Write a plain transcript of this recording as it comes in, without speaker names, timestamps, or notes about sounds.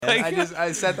And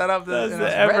I set that up.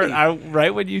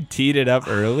 Right when you teed it up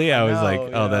early, I was like,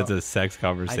 "Oh, that's a sex I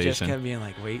conversation." just kept being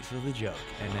like, "Wait for the joke,"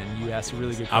 and then you asked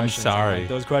really good I'm questions. sorry. Like,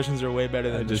 those questions are way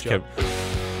better than this joke.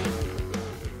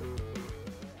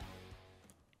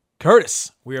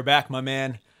 Curtis, we are back, my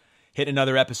man. Hitting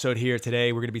another episode here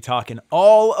today. We're going to be talking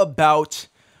all about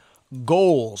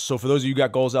goals. So for those of you who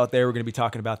got goals out there, we're going to be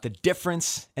talking about the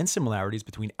difference and similarities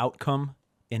between outcome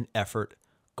and effort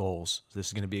goals. So this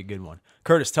is going to be a good one.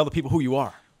 Curtis, tell the people who you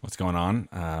are. What's going on?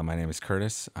 My name is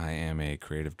Curtis. I am a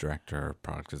creative director,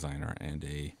 product designer, and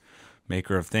a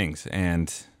maker of things.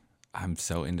 And I'm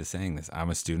so into saying this. I'm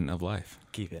a student of life.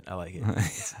 Keep it. I like it.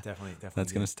 It's definitely.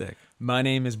 That's going to stick. My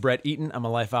name is Brett Eaton. I'm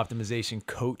a life optimization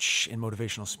coach and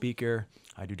motivational speaker.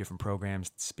 I do different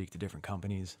programs, speak to different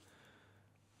companies.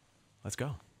 Let's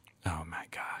go. Oh my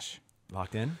gosh.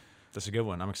 Locked in? That's a good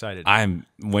one. I'm excited.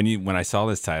 When I saw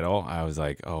this title, I was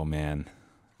like, oh man.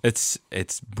 It's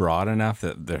broad enough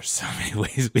that there's so many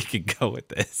ways we could go with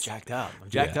this. Jacked up. I'm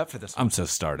jacked up for this one. I'm so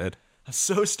started.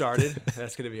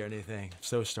 That's going to be our new thing.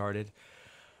 So started.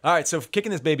 All right, so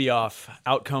kicking this baby off,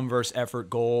 outcome versus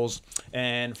effort goals.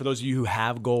 And for those of you who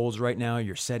have goals right now,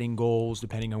 you're setting goals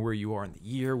depending on where you are in the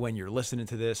year when you're listening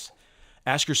to this.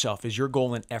 Ask yourself, is your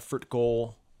goal an effort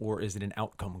goal or is it an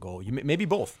outcome goal? Maybe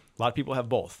both. A lot of people have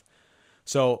both.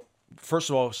 So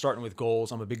first of all, starting with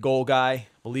goals, I'm a big goal guy,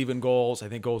 believe in goals. I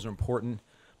think goals are important.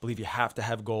 Believe you have to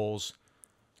have goals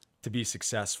to be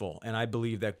successful. And I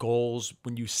believe that goals,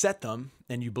 when you set them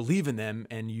and you believe in them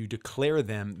and you declare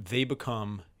them, they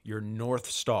become your North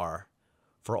Star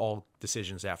for all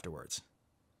decisions afterwards.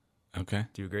 Okay.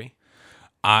 Do you agree?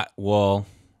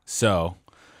 So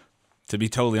to be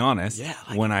totally honest,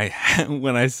 when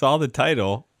I saw the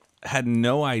title, I had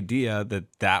no idea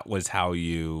that was how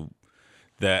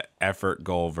the effort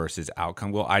goal versus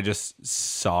outcome goal. I just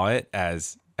saw it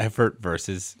as effort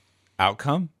versus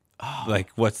outcome. Oh, like,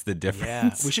 what's the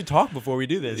difference? Yeah, we should talk before we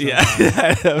do this. Yeah.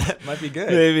 That might be good.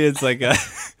 Maybe it's like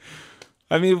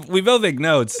I mean, we both make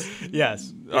notes.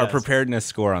 Yes. Our preparedness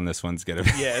score on this one's going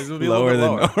to be lower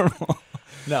than normal.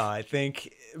 No, I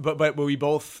think, but we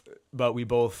both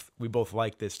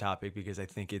like this topic because I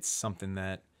think it's something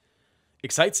that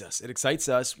excites us. It excites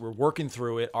us. We're working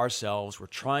through it ourselves. We're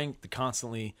trying to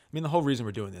constantly, the whole reason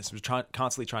we're doing this, we're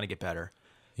constantly trying to get better.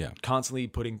 Yeah. Constantly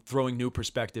throwing new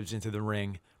perspectives into the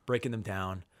ring, breaking them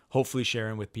down, hopefully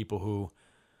sharing with people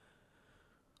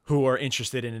who are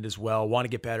interested in it as well, want to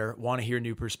get better, want to hear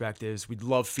new perspectives. We'd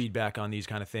love feedback on these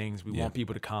kind of things. We want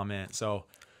people to comment. So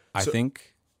I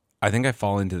think I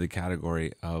fall into the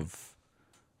category of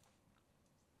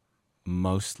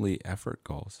mostly effort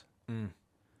goals,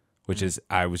 which is,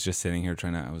 I was just sitting here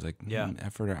I was like,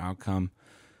 effort or outcome.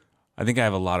 I think I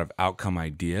have a lot of outcome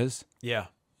ideas. Yeah.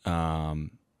 But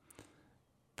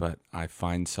I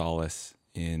find solace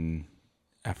in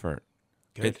effort.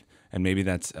 Good. And maybe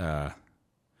that's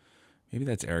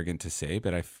arrogant to say,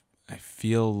 but I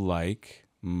feel like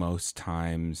most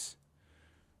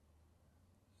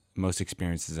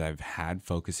experiences I've had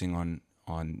focusing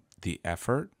on the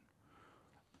effort,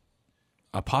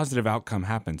 a positive outcome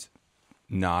happens.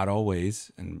 Not always,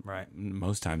 and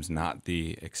most times not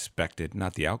the expected,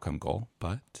 not the outcome goal,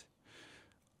 but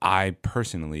I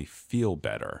personally feel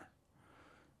better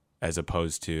as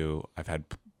opposed to I've had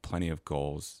plenty of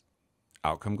goals,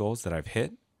 outcome goals that I've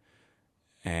hit,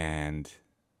 and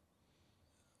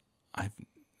I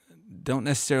don't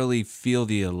necessarily feel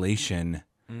the elation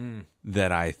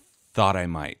that I thought I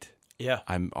might. Yeah.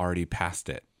 I'm already past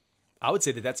it. I would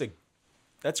say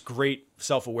that's great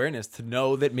self-awareness to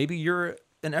know that maybe you're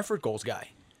an effort goals guy.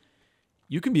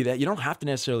 You can be that. You don't have to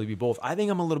necessarily be both. I think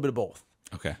I'm a little bit of both.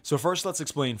 Okay. So first, let's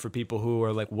explain for people who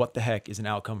are like, what the heck is an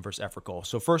outcome versus effort goal?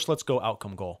 So first, let's go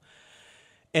outcome goal.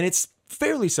 And it's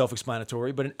fairly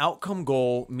self-explanatory, but an outcome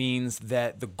goal means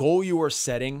that the goal you are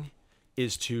setting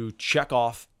is to check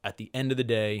off at the end of the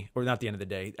day, or not the end of the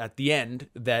day, at the end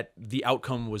that the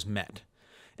outcome was met.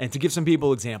 And to give some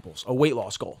people examples, a weight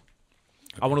loss goal.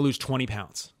 Okay. I want to lose 20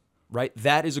 pounds, right?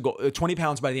 That is a goal, 20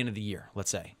 pounds by the end of the year,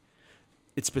 let's say.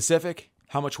 It's specific,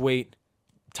 how much weight,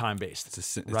 time-based.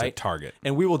 It's a target.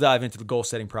 And we will dive into the goal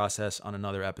setting process on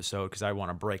another episode because I want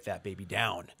to break that baby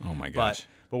down. Oh my gosh.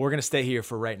 But we're going to stay here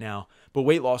for right now. But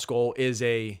weight loss goal is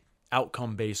a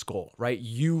outcome-based goal, right?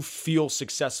 You feel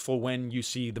successful when you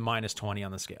see the minus 20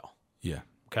 on the scale. Yeah.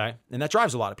 Okay? And that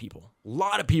drives a lot of people. A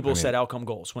lot of people set outcome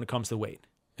goals when it comes to weight.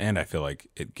 And I feel like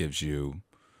it gives you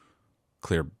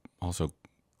clear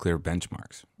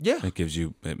benchmarks. Yeah.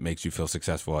 It makes you feel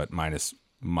successful at minus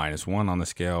 1 on the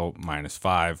scale,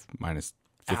 -5,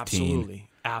 -15.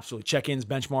 Absolutely. Check-ins,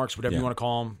 benchmarks, whatever you want to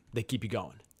call them, they keep you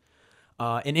going.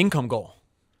 An income goal.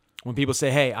 When people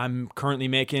say, hey, I'm currently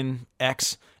making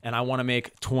X and I want to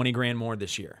make 20 grand more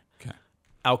this year. Okay.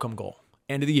 Outcome goal.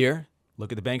 End of the year,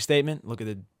 look at the bank statement, look at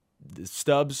the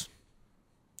stubs,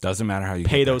 Doesn't matter how you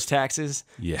pay get there. those taxes.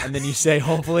 Yeah. And then you say,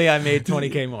 hopefully I made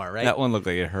 20K more, right? That one looked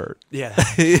like it hurt. Yeah.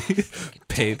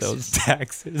 Pay those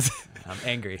taxes. I'm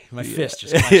angry. My fist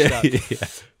just clenched up. Yeah.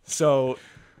 So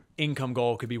income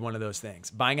goal could be one of those things.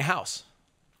 Buying a house,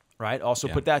 right? Also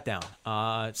Yeah. put that down.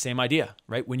 Same idea,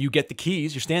 right? When you get the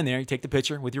keys, you stand there, you take the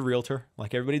picture with your realtor,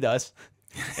 like everybody does,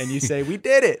 and you say, we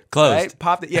did it. Closed.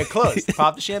 Right? Closed.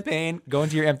 Pop the champagne, go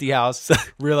into your empty house,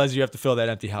 realize you have to fill that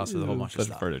empty house with a whole bunch of Put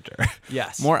stuff. furniture.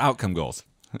 Yes. More outcome goals.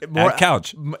 More Add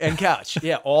couch. And couch.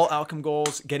 Yeah, all outcome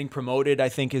goals. Getting promoted, I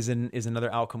think, is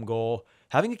another outcome goal.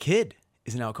 Having a kid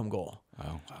is an outcome goal.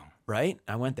 Oh, wow. Right?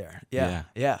 I went there. Yeah.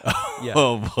 Yeah.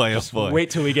 Oh, boy. Oh, boy. Wait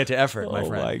till we get to effort, my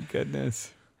friend. Oh, my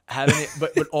goodness. Having it,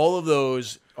 but all of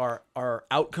those are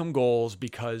outcome goals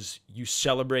because you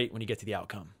celebrate when you get to the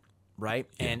outcome, right?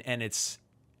 Yeah. And it's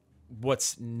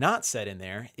what's not said in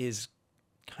there is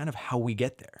kind of how we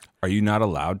get there. Are you not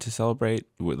allowed to celebrate?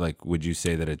 Would you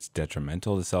say that it's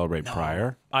detrimental to celebrate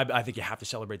prior? I think you have to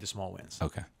celebrate the small wins.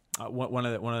 Okay. One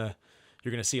of the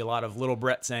you're going to see a lot of little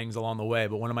Brett sayings along the way,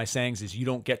 but one of my sayings is you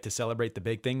don't get to celebrate the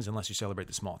big things unless you celebrate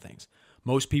the small things.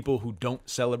 Most people who don't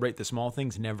celebrate the small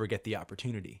things never get the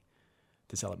opportunity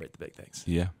to celebrate the big things.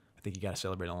 Yeah. I think you got to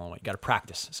celebrate along the way. You got to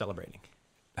practice celebrating.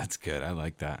 That's good. I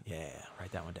like that. Yeah,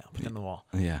 write that one down. Put it on the wall.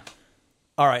 Yeah.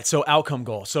 All right, so outcome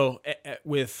goal. So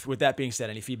with that being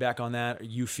said, any feedback on that?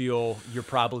 You feel you're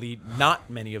probably not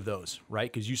many of those,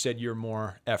 right? Because you said you're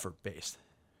more effort-based.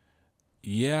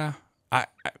 Yeah.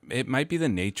 It might be the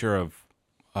nature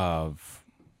of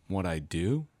what I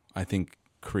do. I think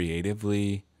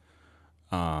creatively,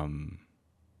 the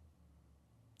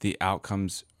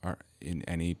outcomes are in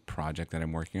any project that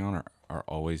I'm working on are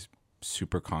always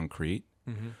super concrete.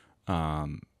 Mm-hmm.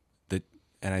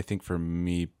 And I think for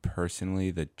me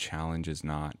personally, the challenge is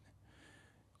not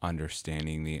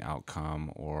understanding the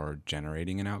outcome or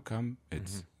generating an outcome.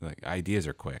 It's like ideas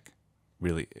are quick,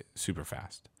 really super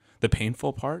fast. The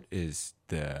painful part is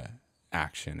the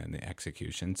action and the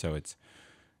execution. So it's,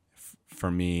 for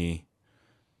me,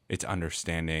 it's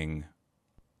understanding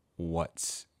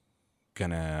what's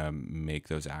gonna make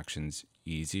those actions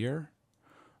easier,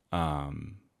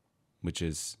 which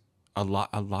is a lot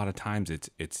of times it's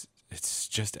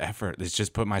just effort. It's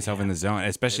just put myself in the zone,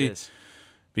 especially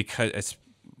because it's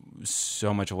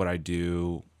so much of what I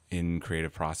do in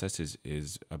creative process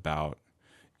is about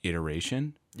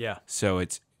iteration. Yeah. So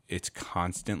it's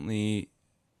constantly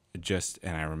just,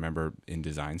 and I remember in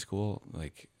design school,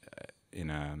 like in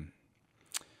a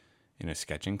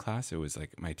sketching class, it was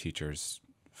like my teacher's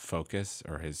focus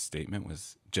or his statement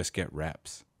was just get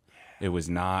reps. It was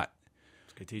not.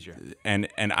 Good teacher. And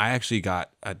I actually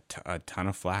got a ton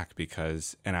of flack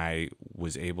because, and I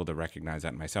was able to recognize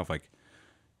that in myself. Like,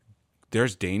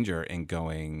 there's danger in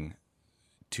going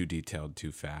too detailed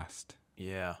too fast.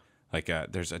 Yeah. Like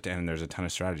there's a ton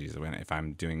of strategies. If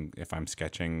I'm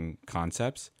sketching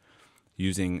concepts,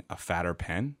 using a fatter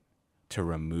pen to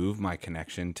remove my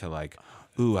connection to like,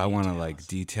 I want to like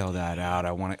detail that out.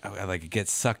 I want to like get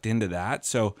sucked into that.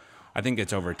 So I think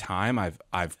it's over time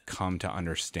I've come to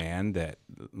understand that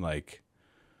like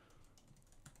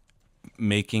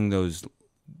making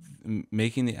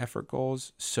the effort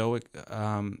goals so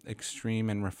extreme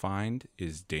and refined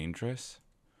is dangerous,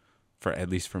 for at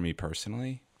least for me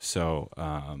personally. So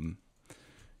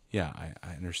yeah,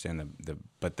 I understand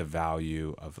but the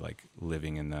value of like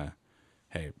living in the,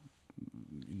 hey,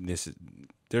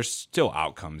 there's still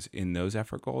outcomes in those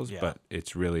effort goals, but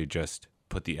it's really just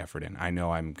put the effort in. I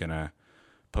know I'm gonna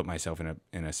put myself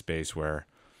in a space where,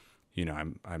 you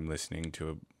know, I'm listening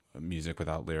to a music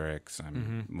without lyrics.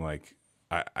 I'm like,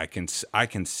 I can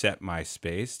set my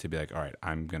space to be like, all right,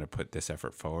 I'm gonna put this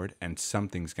effort forward, and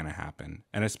something's gonna happen.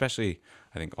 And especially,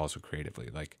 I think also creatively,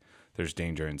 like there's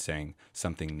danger in saying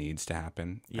something needs to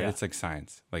happen. Yeah, it's like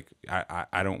science. Like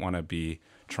I don't want to be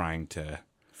trying to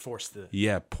force the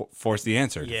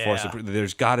answer. Yeah.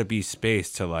 There's got to be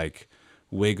space to like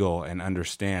wiggle and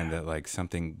understand that like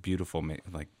something beautiful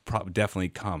definitely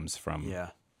comes from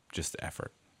just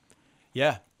effort.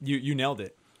 Yeah, you nailed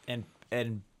it.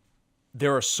 And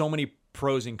there are so many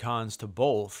pros and cons to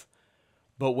both,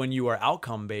 but when you are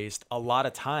outcome based, a lot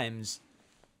of times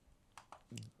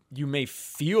you may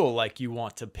feel like you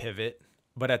want to pivot,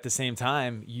 but at the same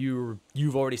time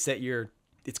you've already set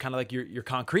it's kind of like your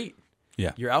concrete.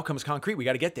 Yeah. Your outcome is concrete. We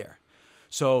got to get there.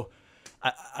 So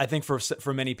I think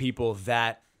for many people,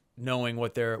 that knowing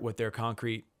what their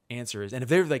concrete answer is, and if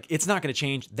they're like, it's not going to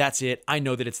change, that's it, I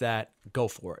know that it's that, go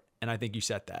for it. and I think you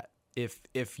set that.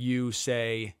 If you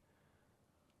say,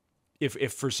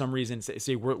 if for some reason,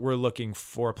 say we're looking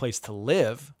for a place to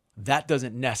live, that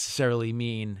doesn't necessarily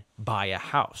mean buy a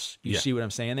house. You see what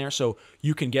I'm saying there? So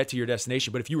you can get to your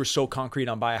destination, but if you were so concrete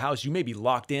on buy a house, you may be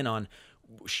locked in on,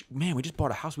 man, we just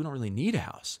bought a house. We don't really need a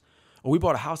house. Or we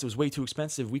bought a house that was way too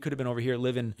expensive. We could have been over here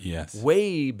living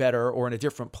way better or in a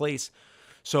different place.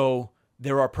 So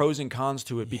there are pros and cons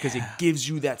to it because it gives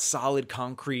you that solid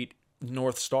concrete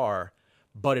North Star,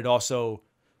 but it also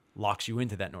locks you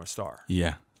into that North Star.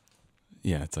 Yeah.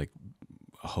 Yeah. It's like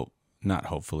not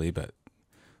hopefully, but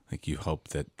like you hope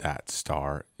that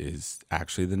star is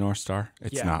actually the North Star.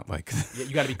 It's not like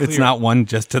you got to be clear. It's not one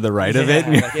just to the right of it.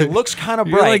 Like it looks kind of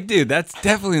bright. You're like, dude, that's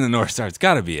definitely the North Star. It's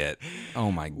got to be it. Oh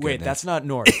my goodness. Wait, that's not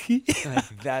north.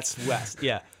 That's west.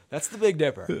 Yeah, that's the Big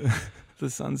Dipper. The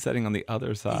sun's setting on the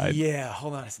other side. Yeah,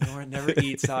 hold on. It's north. Never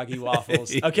eat soggy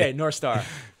waffles. Okay, North Star.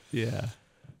 Yeah.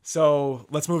 So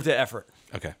let's move to effort.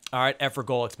 Okay. All right, effort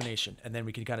goal explanation, and then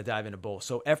we can kind of dive into both.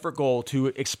 So effort goal, to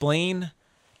explain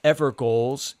effort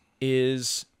goals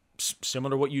is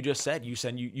similar to what you just said. You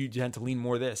said you tend to lean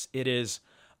more this. It is,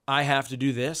 I have to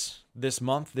do this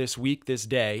month, this week, this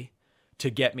day to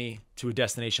get me to a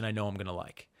destination I know I'm going to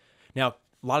like. Now,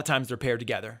 a lot of times they're paired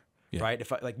together, right?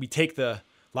 If a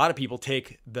lot of people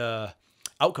take the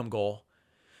outcome goal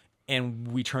and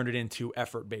we turn it into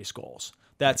effort-based goals.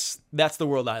 That's the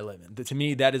world I live in. To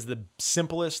me, that is the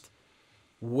simplest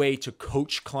way to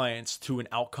coach clients to an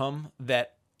outcome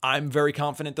that I'm very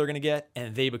confident they're going to get,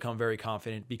 and they become very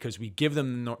confident because we give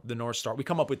them the North Star. We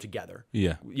come up with together.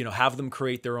 Yeah. Have them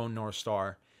create their own North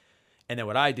Star. And then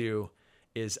what I do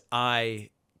is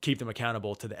I keep them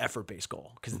accountable to the effort-based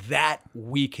goal because that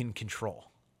we can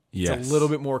control. Yes. It's a little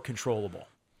bit more controllable,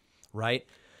 right?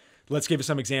 Let's give you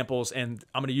some examples, and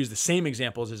I'm going to use the same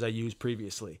examples as I used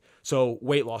previously. So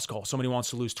weight loss goal. Somebody wants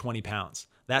to lose 20 pounds.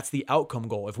 That's the outcome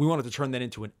goal. If we wanted to turn that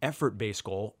into an effort-based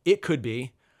goal, it could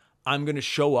be, I'm going to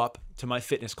show up to my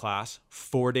fitness class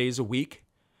 4 days a week,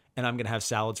 and I'm going to have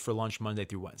salads for lunch Monday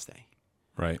through Wednesday.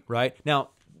 Right? Now,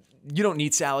 you don't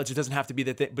need salads. It doesn't have to be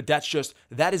that, but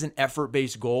that is an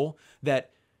effort-based goal.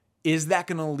 Is that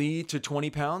going to lead to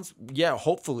 20 pounds? Yeah,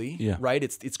 hopefully, right?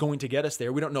 It's going to get us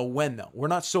there. We don't know when, though. We're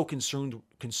not so concerned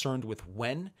with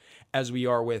when as we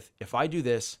are with, if I do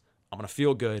this, I'm going to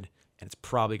feel good, and it's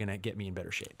probably going to get me in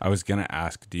better shape. I was going to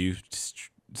ask, do you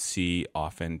see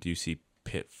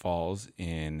pitfalls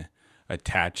in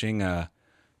attaching a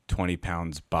 20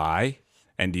 pounds buy?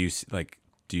 And do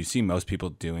you see most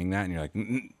people doing that? And you're like,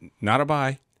 not a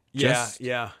buy. Just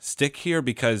stick here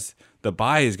because the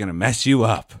buy is going to mess you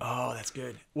up. Oh, that's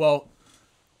good. Well,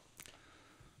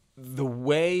 the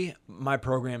way my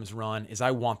programs run is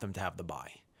I want them to have the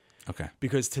buy. Okay.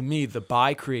 Because to me, the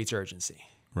buy creates urgency.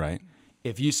 Right.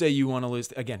 If you say you want to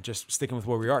lose, again, just sticking with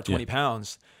where we are, 20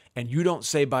 pounds, and you don't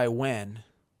say by when,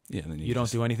 then you don't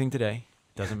do anything today,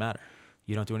 doesn't matter.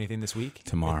 You don't do anything this week,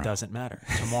 tomorrow, it doesn't matter.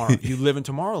 Tomorrow. You live in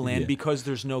Tomorrowland because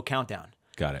there's no countdown.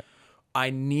 Got it. I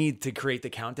need to create the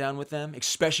countdown with them,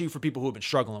 especially for people who have been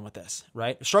struggling with this,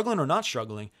 right? Struggling or not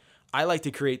struggling, I like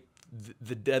to create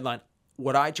the deadline.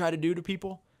 What I try to do to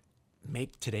people,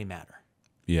 make today matter.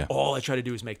 Yeah. All I try to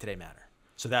do is make today matter.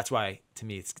 So that's why, to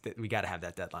me, we got to have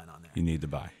that deadline on there. You need the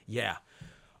buy. Yeah.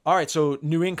 All right, so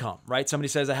new income, right? Somebody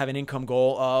says I have an income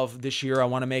goal of this year I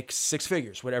want to make 6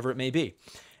 figures, whatever it may be.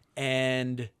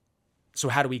 And so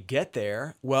how do we get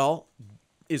there? Well,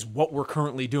 is what we're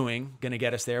currently doing going to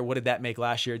get us there? What did that make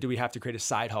last year? Do we have to create a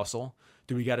side hustle?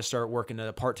 Do we got to start working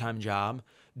a part-time job?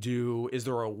 Is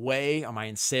there a way, am I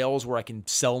in sales where I can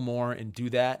sell more and do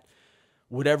that?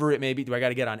 Whatever it may be. Do I got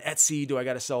to get on Etsy? Do I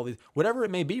got to sell these? Whatever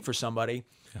it may be for somebody.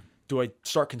 Yeah. Do I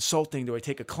start consulting? Do I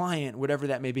take a client? Whatever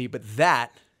that may be. But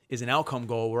that is an outcome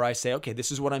goal where I say, okay,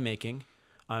 this is what I'm making.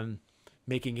 I'm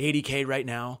making 80K right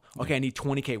now. Okay, I need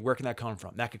 20K. Where can that come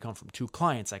from? That could come from 2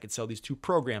 clients. I could sell these 2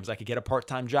 programs. I could get a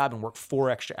part-time job and work 4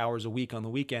 extra hours a week on the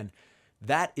weekend.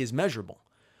 That is measurable.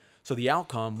 So the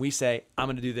outcome, we say, I'm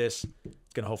going to do this.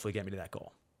 It's going to hopefully get me to that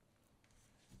goal.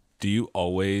 Do you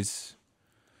always,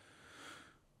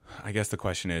 I guess the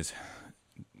question is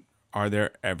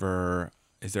there ever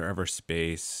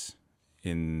space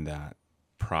in that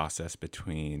process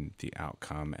between the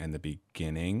outcome and the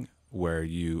beginning where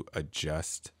you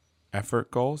adjust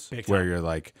effort goals, where you're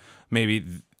like, maybe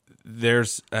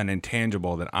there's an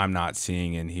intangible that I'm not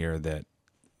seeing in here that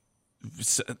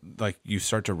like you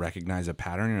start to recognize a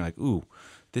pattern. You're like, ooh,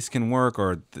 this can work,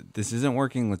 or this isn't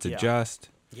working. Let's adjust.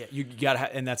 Yeah, you got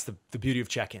to and that's the beauty of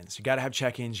check-ins. You got to have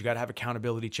check-ins. You got to have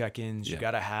accountability check-ins. You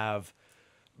got to have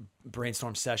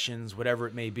brainstorm sessions, whatever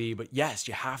it may be. But yes,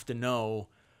 you have to know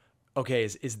okay,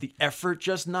 is the effort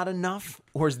just not enough,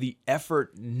 or is the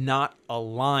effort not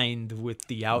aligned with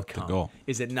the outcome? goal.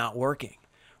 Is it not working?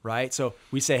 Right? So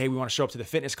we say, hey, we want to show up to the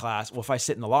fitness class. Well, if I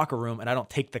sit in the locker room and I don't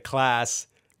take the class,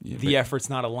 the effort's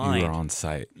not aligned. You were on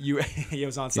site. He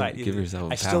was on site. Give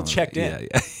yourself a I still pound. checked in.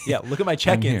 Yeah. Yeah, look at my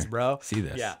check-ins, bro. See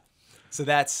this. Yeah. So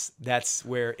that's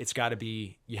where it's got to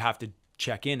be. You have to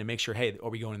check in and make sure, hey, are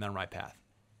we going down the right path?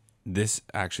 This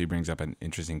actually brings up an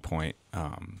interesting point.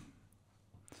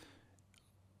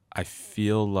 I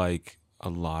feel like a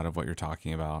lot of what you're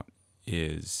talking about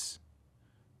is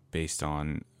based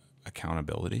on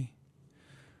accountability.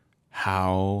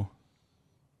 How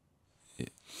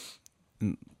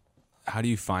do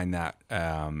you find that?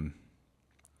 I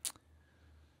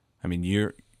mean,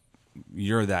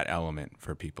 you're that element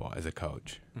for people as a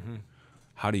coach. Mm-hmm.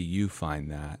 How do you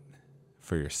find that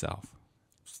for yourself?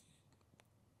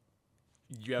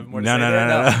 You have more to say there?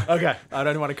 No. Okay. I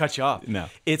don't want to cut you off. No.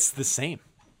 It's the same.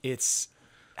 It's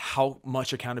how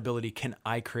much accountability can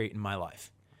I create in my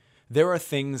life? There are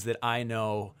things that I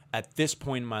know at this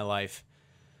point in my life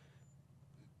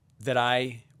that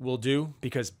I will do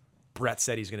because Brett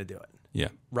said he's going to do it. Yeah.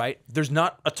 Right? There's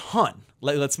not a ton.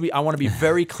 I want to be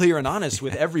very clear and honest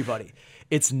with everybody.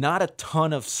 It's not a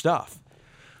ton of stuff.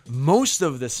 Most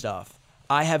of the stuff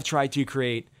I have tried to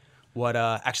create what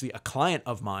actually a client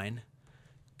of mine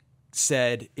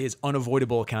said is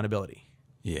unavoidable accountability.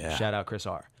 Yeah. Shout out Chris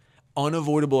R.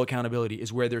 Unavoidable accountability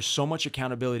is where there's so much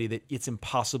accountability that it's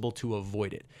impossible to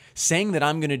avoid it. Saying that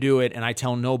I'm going to do it and I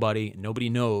tell nobody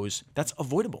knows, that's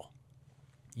avoidable.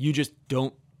 You just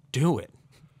don't do it.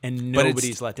 And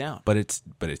nobody's let down. But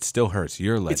it still hurts.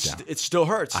 You're let down. It still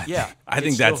hurts. Yeah. I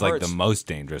think that's like the most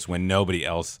dangerous when nobody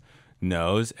else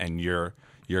knows and you're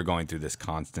going through this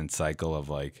constant cycle of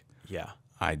like, yeah,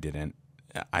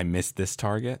 I missed this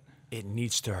target. It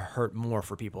needs to hurt more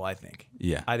for people, I think.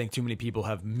 Yeah. I think too many people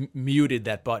have muted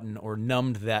that button or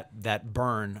numbed that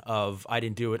burn of, I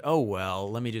didn't do it. Oh,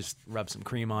 well, let me just rub some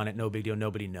cream on it. No big deal.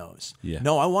 Nobody knows. Yeah.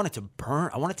 No, I want it to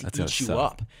burn. I want it to eat you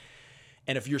up. up.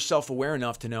 And if you're self-aware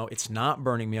enough to know it's not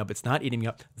burning me up, it's not eating me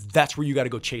up, that's where you got to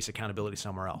go chase accountability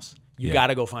somewhere else. You got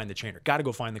to go find the trainer, got to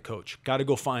go find the coach, got to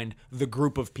go find the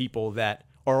group of people that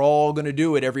are all going to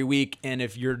do it every week. And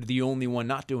if you're the only one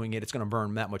not doing it, it's going to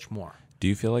burn that much more. Do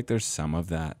you feel like there's some of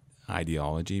that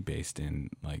ideology based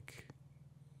in like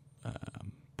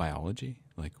biology?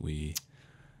 Like we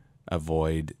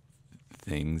avoid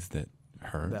things that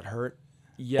hurt? That hurt?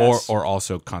 Yes. Or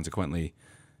also consequently,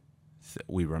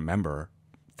 we remember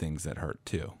things that hurt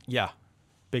too. Yeah,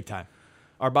 big time.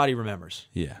 Our body remembers.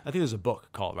 Yeah. I think there's a book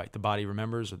called, right? The Body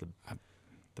Remembers, or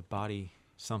the Body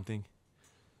something.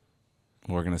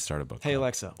 We're going to start a book. Hey,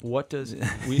 Alexa, what does...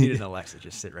 We need an Alexa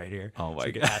just sit right here. Oh, my so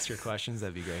you can God. ask your questions.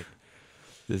 That'd be great.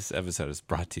 This episode is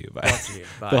brought to you by...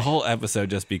 By the whole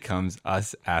episode just becomes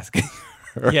us asking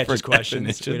her yeah, for just questions.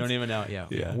 definitions. We don't even know. Yeah.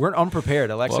 Yeah. We're unprepared.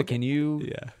 Alexa, Well, can you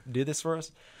yeah. do this for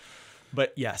us?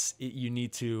 But yes, you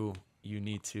need to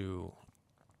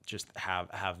just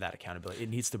have that accountability. It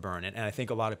needs to burn. And I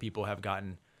think a lot of people have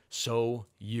gotten so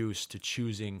used to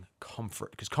choosing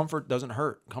comfort because comfort doesn't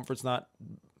hurt. Comfort's not...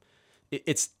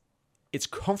 It's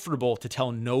comfortable to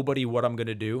tell nobody what I'm going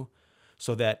to do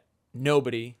so that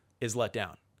nobody is let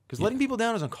down. Because letting people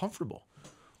down is uncomfortable.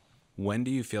 When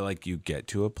do you feel like you get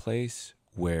to a place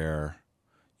where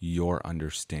your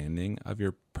understanding of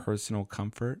your personal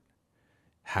comfort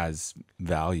has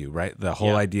value, right? The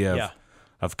whole idea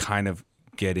of kind of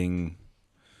getting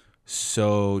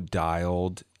so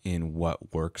dialed in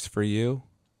what works for you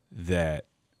that's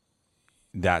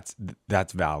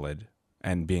valid,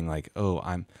 and being like, oh,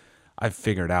 I've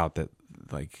figured out that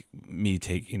like me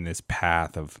taking this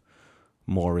path of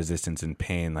more resistance and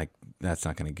pain, like that's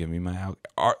not going to give me my out.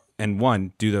 And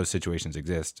one, do those situations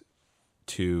exist?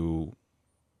 Two,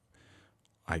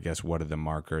 I guess, what are the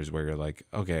markers where you're like,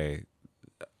 okay,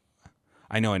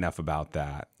 I know enough about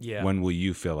that. Yeah. When will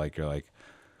you feel like you're like,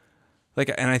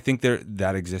 and I think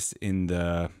that exists in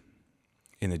the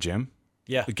gym.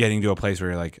 Yeah. Getting to a place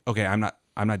where you're like, okay, I'm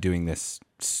not doing this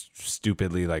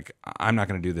stupidly. Like I'm not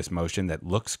going to do this motion that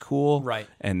looks cool. Right.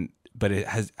 But it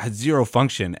has zero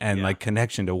function and like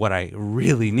connection to what I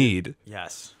really need.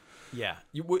 Yes. Yeah.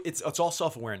 It's all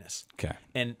self-awareness. Okay.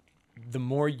 And the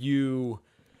more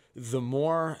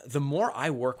I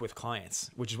work with clients,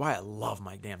 which is why I love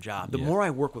my damn job. The more I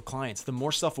work with clients, the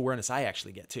more self-awareness I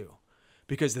actually get too.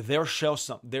 Because they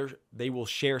will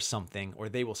share something, or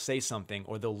they will say something,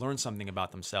 or they'll learn something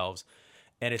about themselves.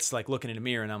 And it's like looking in a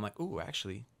mirror and I'm like, ooh,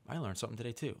 actually, I learned something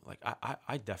today too. Like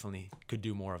I definitely could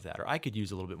do more of that, or I could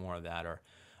use a little bit more of that. Or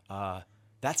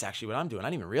that's actually what I'm doing. I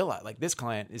didn't even realize, like, this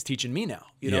client is teaching me now,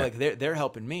 you know, like they're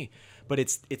helping me, but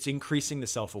it's increasing the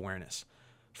self-awareness.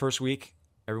 First week,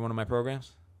 every one of my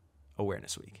programs,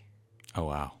 awareness week. Oh,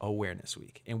 wow. Awareness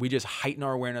week. And we just heighten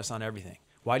our awareness on everything.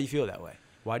 Why do you feel that way?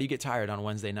 Why do you get tired on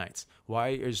Wednesday nights? Why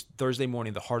is Thursday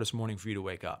morning the hardest morning for you to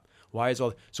wake up?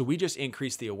 So we just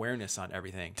increase the awareness on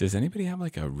everything. Does anybody have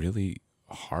like a really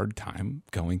hard time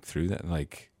going through that?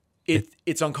 Like,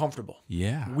 it's uncomfortable.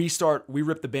 Yeah. We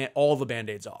rip all the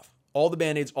Band-Aids off. All the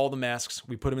Band-Aids, all the masks,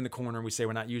 we put them in the corner. We say,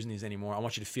 we're not using these anymore. I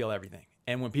want you to feel everything.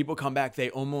 And when people come back,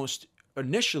 they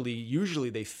usually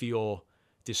they feel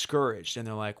discouraged. And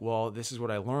they're like, well, this is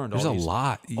what I learned. There's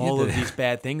all of these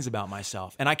bad things about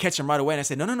myself. And I catch them right away and I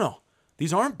say, no.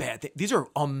 These aren't bad things. These are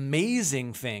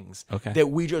amazing things that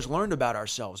we just learned about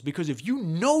ourselves. Because if you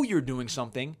know you're doing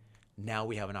something, now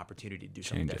we have an opportunity to do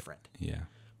something different. Yeah.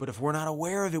 But if we're not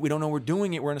aware of it, we don't know we're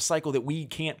doing it, we're in a cycle that we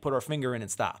can't put our finger in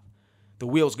and stop. The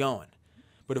wheel's going.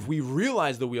 But if we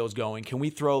realize the wheel's going, can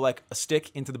we throw like a stick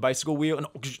into the bicycle wheel and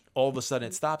all of a sudden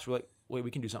it stops? We're like, wait,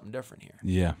 we can do something different here.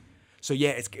 Yeah. So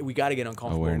yeah, we got to get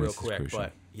uncomfortable real quick. Crucial.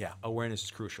 But yeah, awareness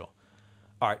is crucial.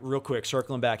 All right, real quick,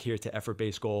 circling back here to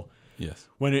effort-based goal. Yes.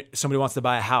 When somebody wants to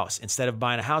buy a house, instead of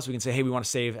buying a house, we can say, hey, we want to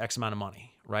save X amount of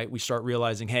money, right? We start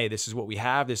realizing, hey, this is what we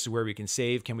have. This is where we can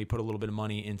save. Can we put a little bit of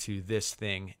money into this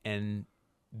thing? And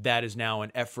that is now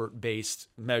an effort-based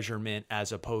measurement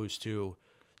as opposed to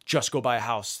just go buy a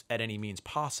house at any means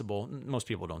possible. Most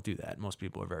people don't do that. Most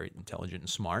people are very intelligent and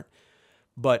smart.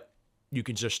 But you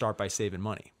can just start by saving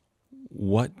money.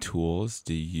 What tools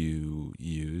do you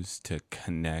use to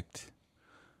connect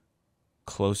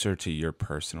closer to your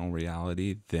personal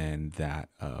reality than that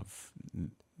of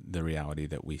the reality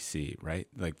that we see, right?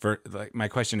 Like my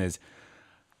question is,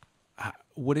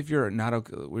 what if you're not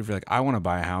okay? If you're like, I want to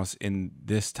buy a house in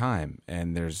this time,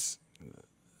 and there's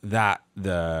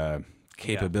the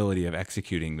capability of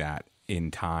executing that in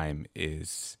time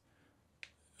is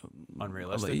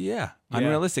unrealistic.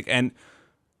 Unrealistic, and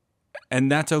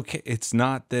that's okay. It's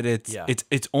not that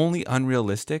it's only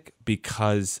unrealistic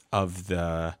because of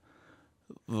the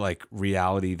like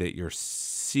reality that you're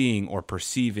seeing or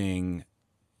perceiving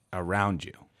around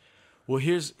you. Well,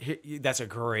 that's a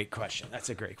great question.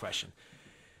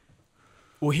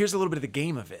 Well, here's a little bit of the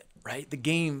game of it, right? The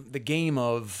game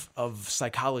of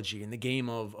psychology and the game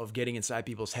of getting inside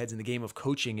people's heads and the game of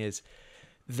coaching is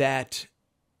that,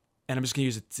 and I'm just going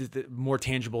to use it more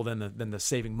tangible than the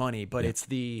saving money, but it's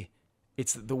the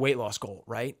weight loss goal,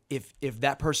 right? If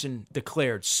that person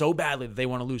declared so badly that they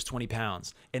want to lose 20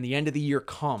 pounds and the end of the year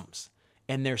comes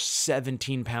and they're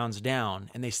 17 pounds down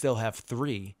and they still have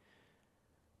 3,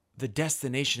 the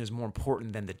destination is more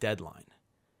important than the deadline.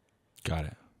 Got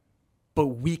it. But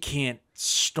we can't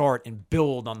start and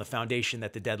build on the foundation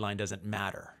that the deadline doesn't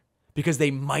matter, because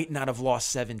they might not have lost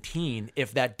 17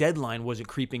 if that deadline wasn't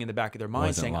creeping in the back of their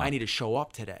mind saying, I need to show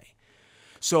up today.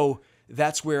 So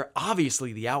that's where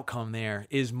obviously the outcome there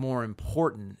is more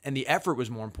important and the effort was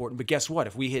more important. But guess what?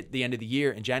 If we hit the end of the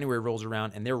year and January rolls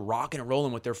around and they're rocking and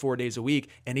rolling with their 4 days a week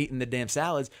and eating the damn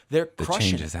salads, they're crushing. The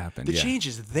change has happened. The change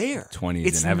is there. 20 is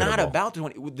it's inevitable. Not about the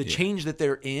 20. The change that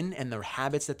they're in and the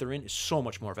habits that they're in is so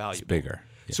much more valuable. It's bigger.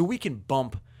 Yeah. So we can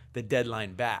bump the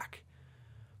deadline back.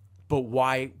 But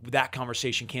why that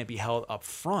conversation can't be held up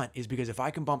front is because if I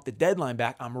can bump the deadline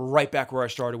back, I'm right back where I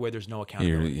started, where there's no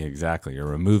accountability. Exactly. You're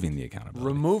removing the accountability.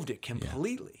 Removed it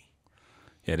completely.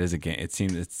 Yeah, it is a game. It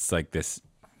seems it's like this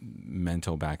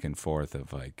mental back and forth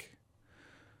of like,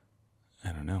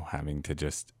 I don't know, having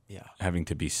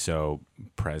to be so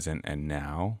present and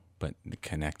now, but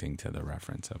connecting to the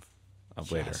reference of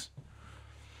later.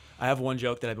 I have one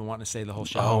joke that I've been wanting to say the whole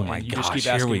show. Oh my gosh! You just keep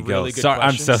here asking we go. really good Sorry,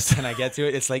 questions. I'm so Can I get to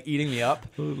it? It's like eating me up.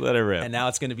 Let it rip. And now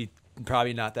it's going to be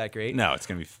probably not that great. No, it's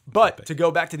going to be. But to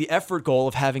go back to the effort goal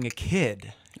of having a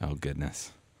kid. Oh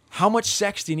goodness! How much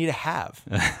sex do you need to have?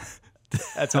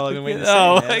 That's all I've been waiting to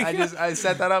say. I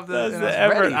set that up. That's the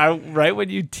effort. Right when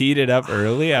you teed it up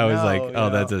early, I was like,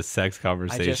 that's a sex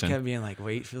conversation. I just kept being like,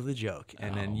 wait for the joke.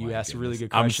 And then you asked really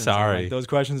good I'm questions. sorry. Like, those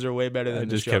questions are way better than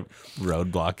this joke. Kept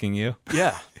roadblocking you.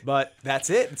 Yeah, but that's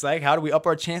it. It's like, how do we up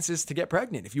our chances to get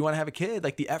pregnant? If you want to have a kid,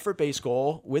 like the effort-based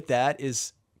goal with that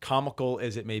is comical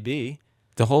as it may be.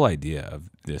 The whole idea of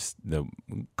this,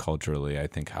 culturally, I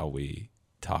think how we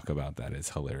talk about that is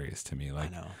hilarious to me.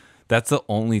 Like, I know. That's the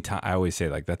only time I always say,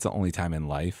 like, that's the only time in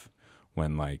life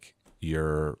when like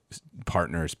your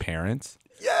partner's parents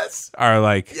are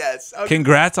like,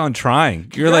 congrats on trying.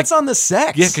 Congrats on the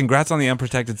sex. Yeah, congrats on the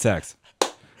unprotected sex.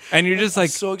 And you're just like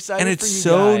so excited and for it's you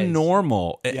so guys.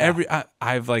 normal. Yeah.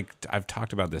 I've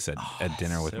talked about this at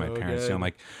dinner with my so parents. So good. I'm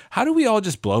like, how do we all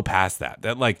just blow past that?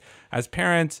 That like as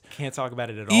parents, Can't talk about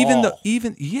it at even all.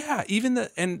 even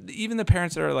the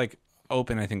parents that are like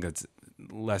open, I think that's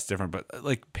less different. But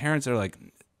like parents are like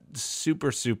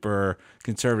super super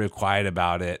conservative, quiet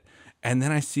about it. And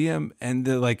then I see them, and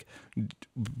they're like,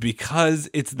 because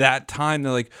it's that time,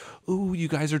 they're like, "Ooh, you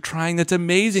guys are trying. That's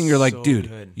amazing." You're like, So "Dude,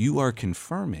 good. you are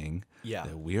confirming Yeah.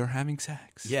 that we are having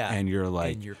sex." Yeah. and you're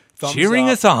like, And your thumbs cheering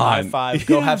up, us on. High five.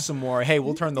 Go have some more. Hey,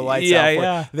 we'll turn the lights Yeah, out. For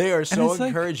yeah. you. They are And so it's like-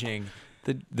 encouraging.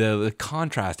 The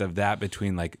contrast of that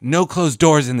between like no closed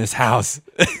doors in this house.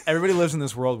 Everybody lives in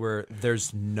this world where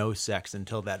there's no sex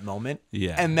until that moment.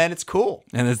 Yeah. And then it's cool.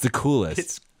 And it's the coolest.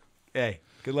 It's hey,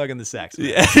 good luck in the sex. Man.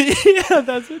 yeah,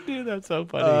 that's it, dude. That's so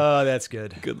funny. Oh, that's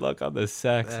good. Good luck on the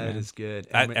sex, That man. is good.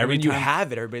 At And when, every when you time-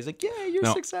 have it, everybody's like, "Yeah, you're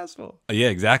No. successful." Yeah,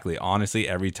 exactly. Honestly,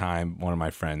 every time one of my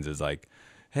friends is like,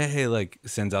 "Hey," like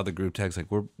sends out the group text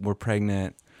like, "We're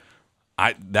pregnant."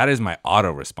 That is my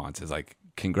auto response is like,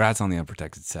 "Congrats on the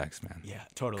unprotected sex, man." Yeah,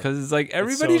 totally. Because it's like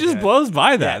everybody so just good. blows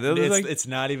by that. Yeah, They're it's, like, it's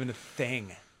not even a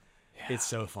thing. It's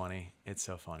so funny. It's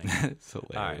so funny. it's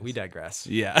hilarious. All right, we digress.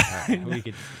 Yeah. All right, we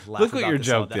could laugh Look what about your this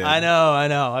all joke day. did. I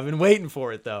know. I've been waiting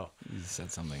for it though. You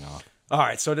set something off. All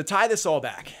right, so to tie this all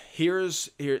back,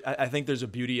 I think there's a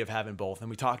beauty of having both, and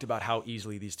we talked about how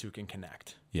easily these two can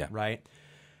connect. Yeah. Right.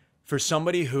 For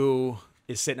somebody who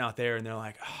is sitting out there and they're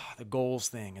like, the goals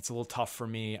thing, it's a little tough for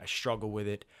me. I struggle with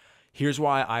it. Here's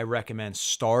why I recommend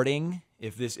starting.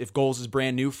 If goals is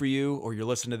brand new for you, or you're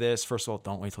listening to this, first of all,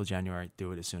 don't wait till January.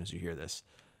 Do it as soon as you hear this.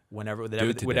 Whatever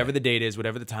the date is,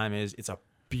 whatever the time is, it's a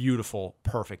beautiful,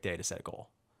 perfect day to set a goal.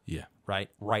 Yeah. Right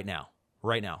now.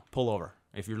 Pull over.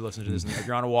 If you're listening to this, if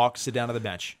you're on a walk, sit down on the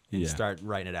bench and start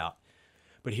writing it out.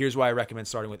 But here's why I recommend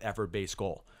starting with effort-based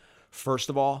goal. First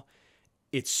of all,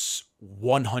 it's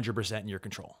 100% in your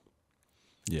control.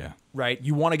 Yeah. Right?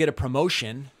 You want to get a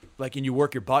promotion, like, and you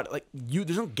work your butt, like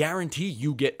there's no guarantee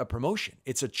you get a promotion.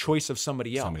 It's a choice of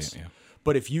somebody else. Yeah.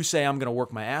 But if you say, I'm going to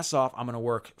work my ass off, I'm going to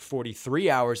work 43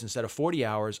 hours instead of 40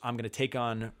 hours, I'm going to take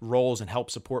on roles and help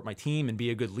support my team and be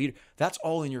a good leader, that's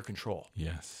all in your control.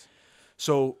 Yes.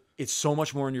 So it's so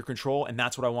much more in your control, and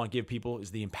that's what I want to give people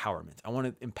is the empowerment. I want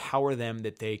to empower them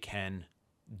that they can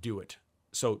do it.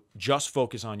 So just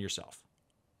focus on yourself.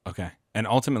 Okay. And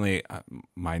ultimately,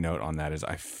 my note on that is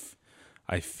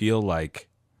I feel like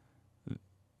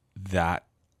that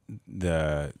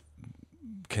the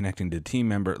connecting to team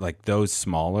member, like those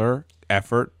smaller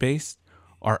effort based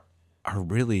are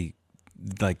really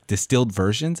like distilled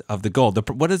versions of the goal.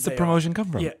 What does the promotion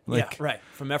come from? Yeah, like, right.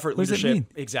 From effort, what does it leadership. mean?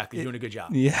 Exactly. Doing a good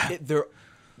job. Yeah.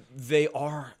 They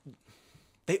are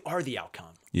the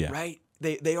outcome. Yeah. Right?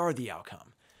 They are the outcome.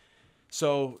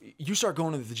 So you start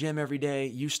going to the gym every day,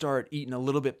 you start eating a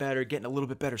little bit better, getting a little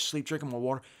bit better sleep, drinking more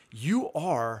water. You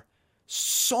are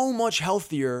so much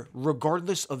healthier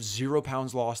regardless of 0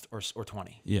 pounds lost or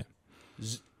 20. Yeah.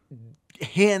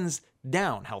 Hands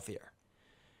down healthier.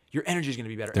 Your energy is going to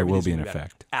be better. There will Everything's be an gonna better.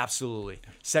 effect. Absolutely.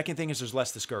 Second thing is there's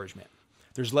less discouragement.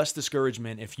 There's less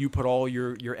discouragement if you put all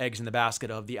your eggs in the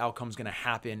basket of the outcome's going to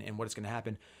happen and what it's going to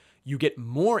happen. You get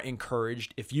more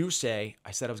encouraged if you say,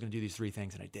 I said I was going to do these 3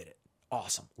 things and I did it.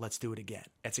 Awesome. Let's do it again.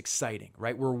 That's exciting,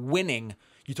 right? We're winning.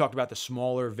 You talked about the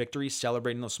smaller victories,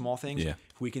 celebrating those small things. Yeah.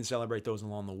 If we can celebrate those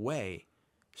along the way,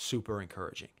 super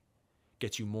encouraging.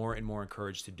 Gets you more and more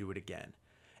encouraged to do it again.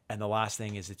 And the last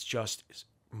thing is it's just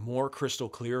more crystal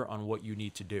clear on what you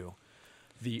need to do.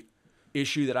 The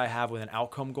issue that I have with an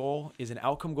outcome goal is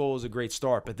a great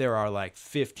start, but there are like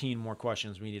 15 more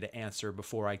questions we need to answer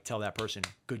before I tell that person,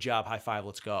 good job, high five,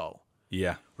 let's go.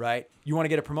 Yeah. Right? You want to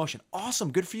get a promotion.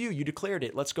 Awesome. Good for you. You declared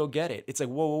it. Let's go get it. It's like,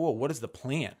 whoa. What is the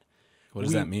plan? What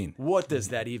does that mean? What does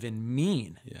that even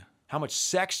mean? Yeah. How much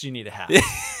sex do you need to have?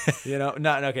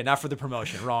 Not for the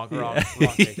promotion. Wrong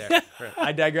right there.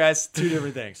 I digress. 2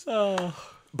 different things.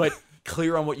 But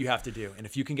clear on what you have to do. And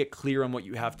if you can get clear on what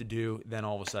you have to do, then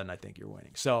all of a sudden I think you're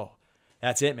winning. So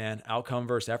that's it, man. Outcome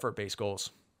versus effort-based goals.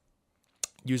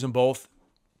 Use them both.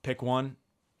 Pick one.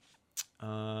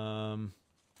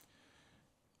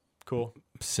 Cool.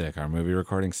 Sick. Our movie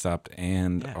recording stopped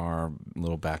and our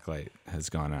little backlight has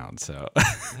gone out. So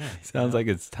sounds like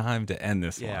it's time to end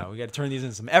this one. Yeah, we got to turn these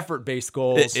into some effort-based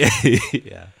goals.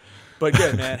 Yeah. But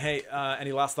good, man. Hey,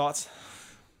 any last thoughts?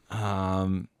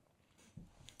 I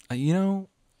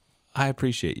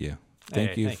appreciate you.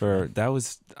 Thank you. That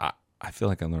was, I feel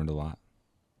like I learned a lot.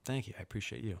 Thank you. I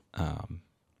appreciate you.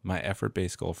 My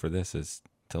effort-based goal for this is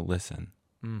to listen.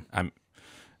 I'm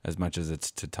as much as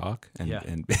it's to talk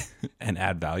and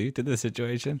add value to the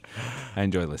situation. I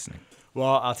enjoy listening.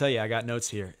 Well, I'll tell you, I got notes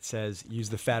here. It says use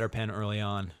the fatter pen early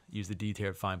on, use the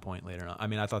detailed fine point later on. I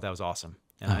mean, I thought that was awesome.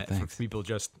 And for people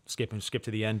just skip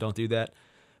to the end, don't do that.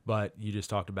 But you just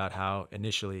talked about how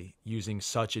initially using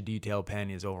such a detailed pen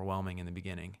is overwhelming in the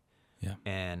beginning. Yeah.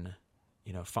 And,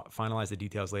 you know, finalize the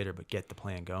details later, but get the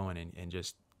plan going and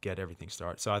just get everything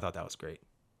started. So I thought that was great.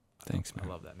 Thanks, man. I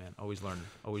love that, man. Always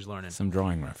learning. Some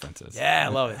drawing references. Yeah, I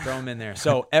love it. Throw them in there.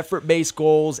 So effort-based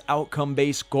goals,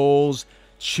 outcome-based goals,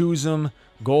 choose them.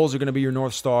 Goals are going to be your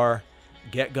North Star.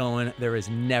 Get going. There is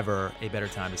never a better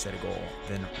time to set a goal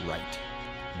than right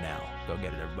now. Go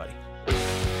get it, everybody.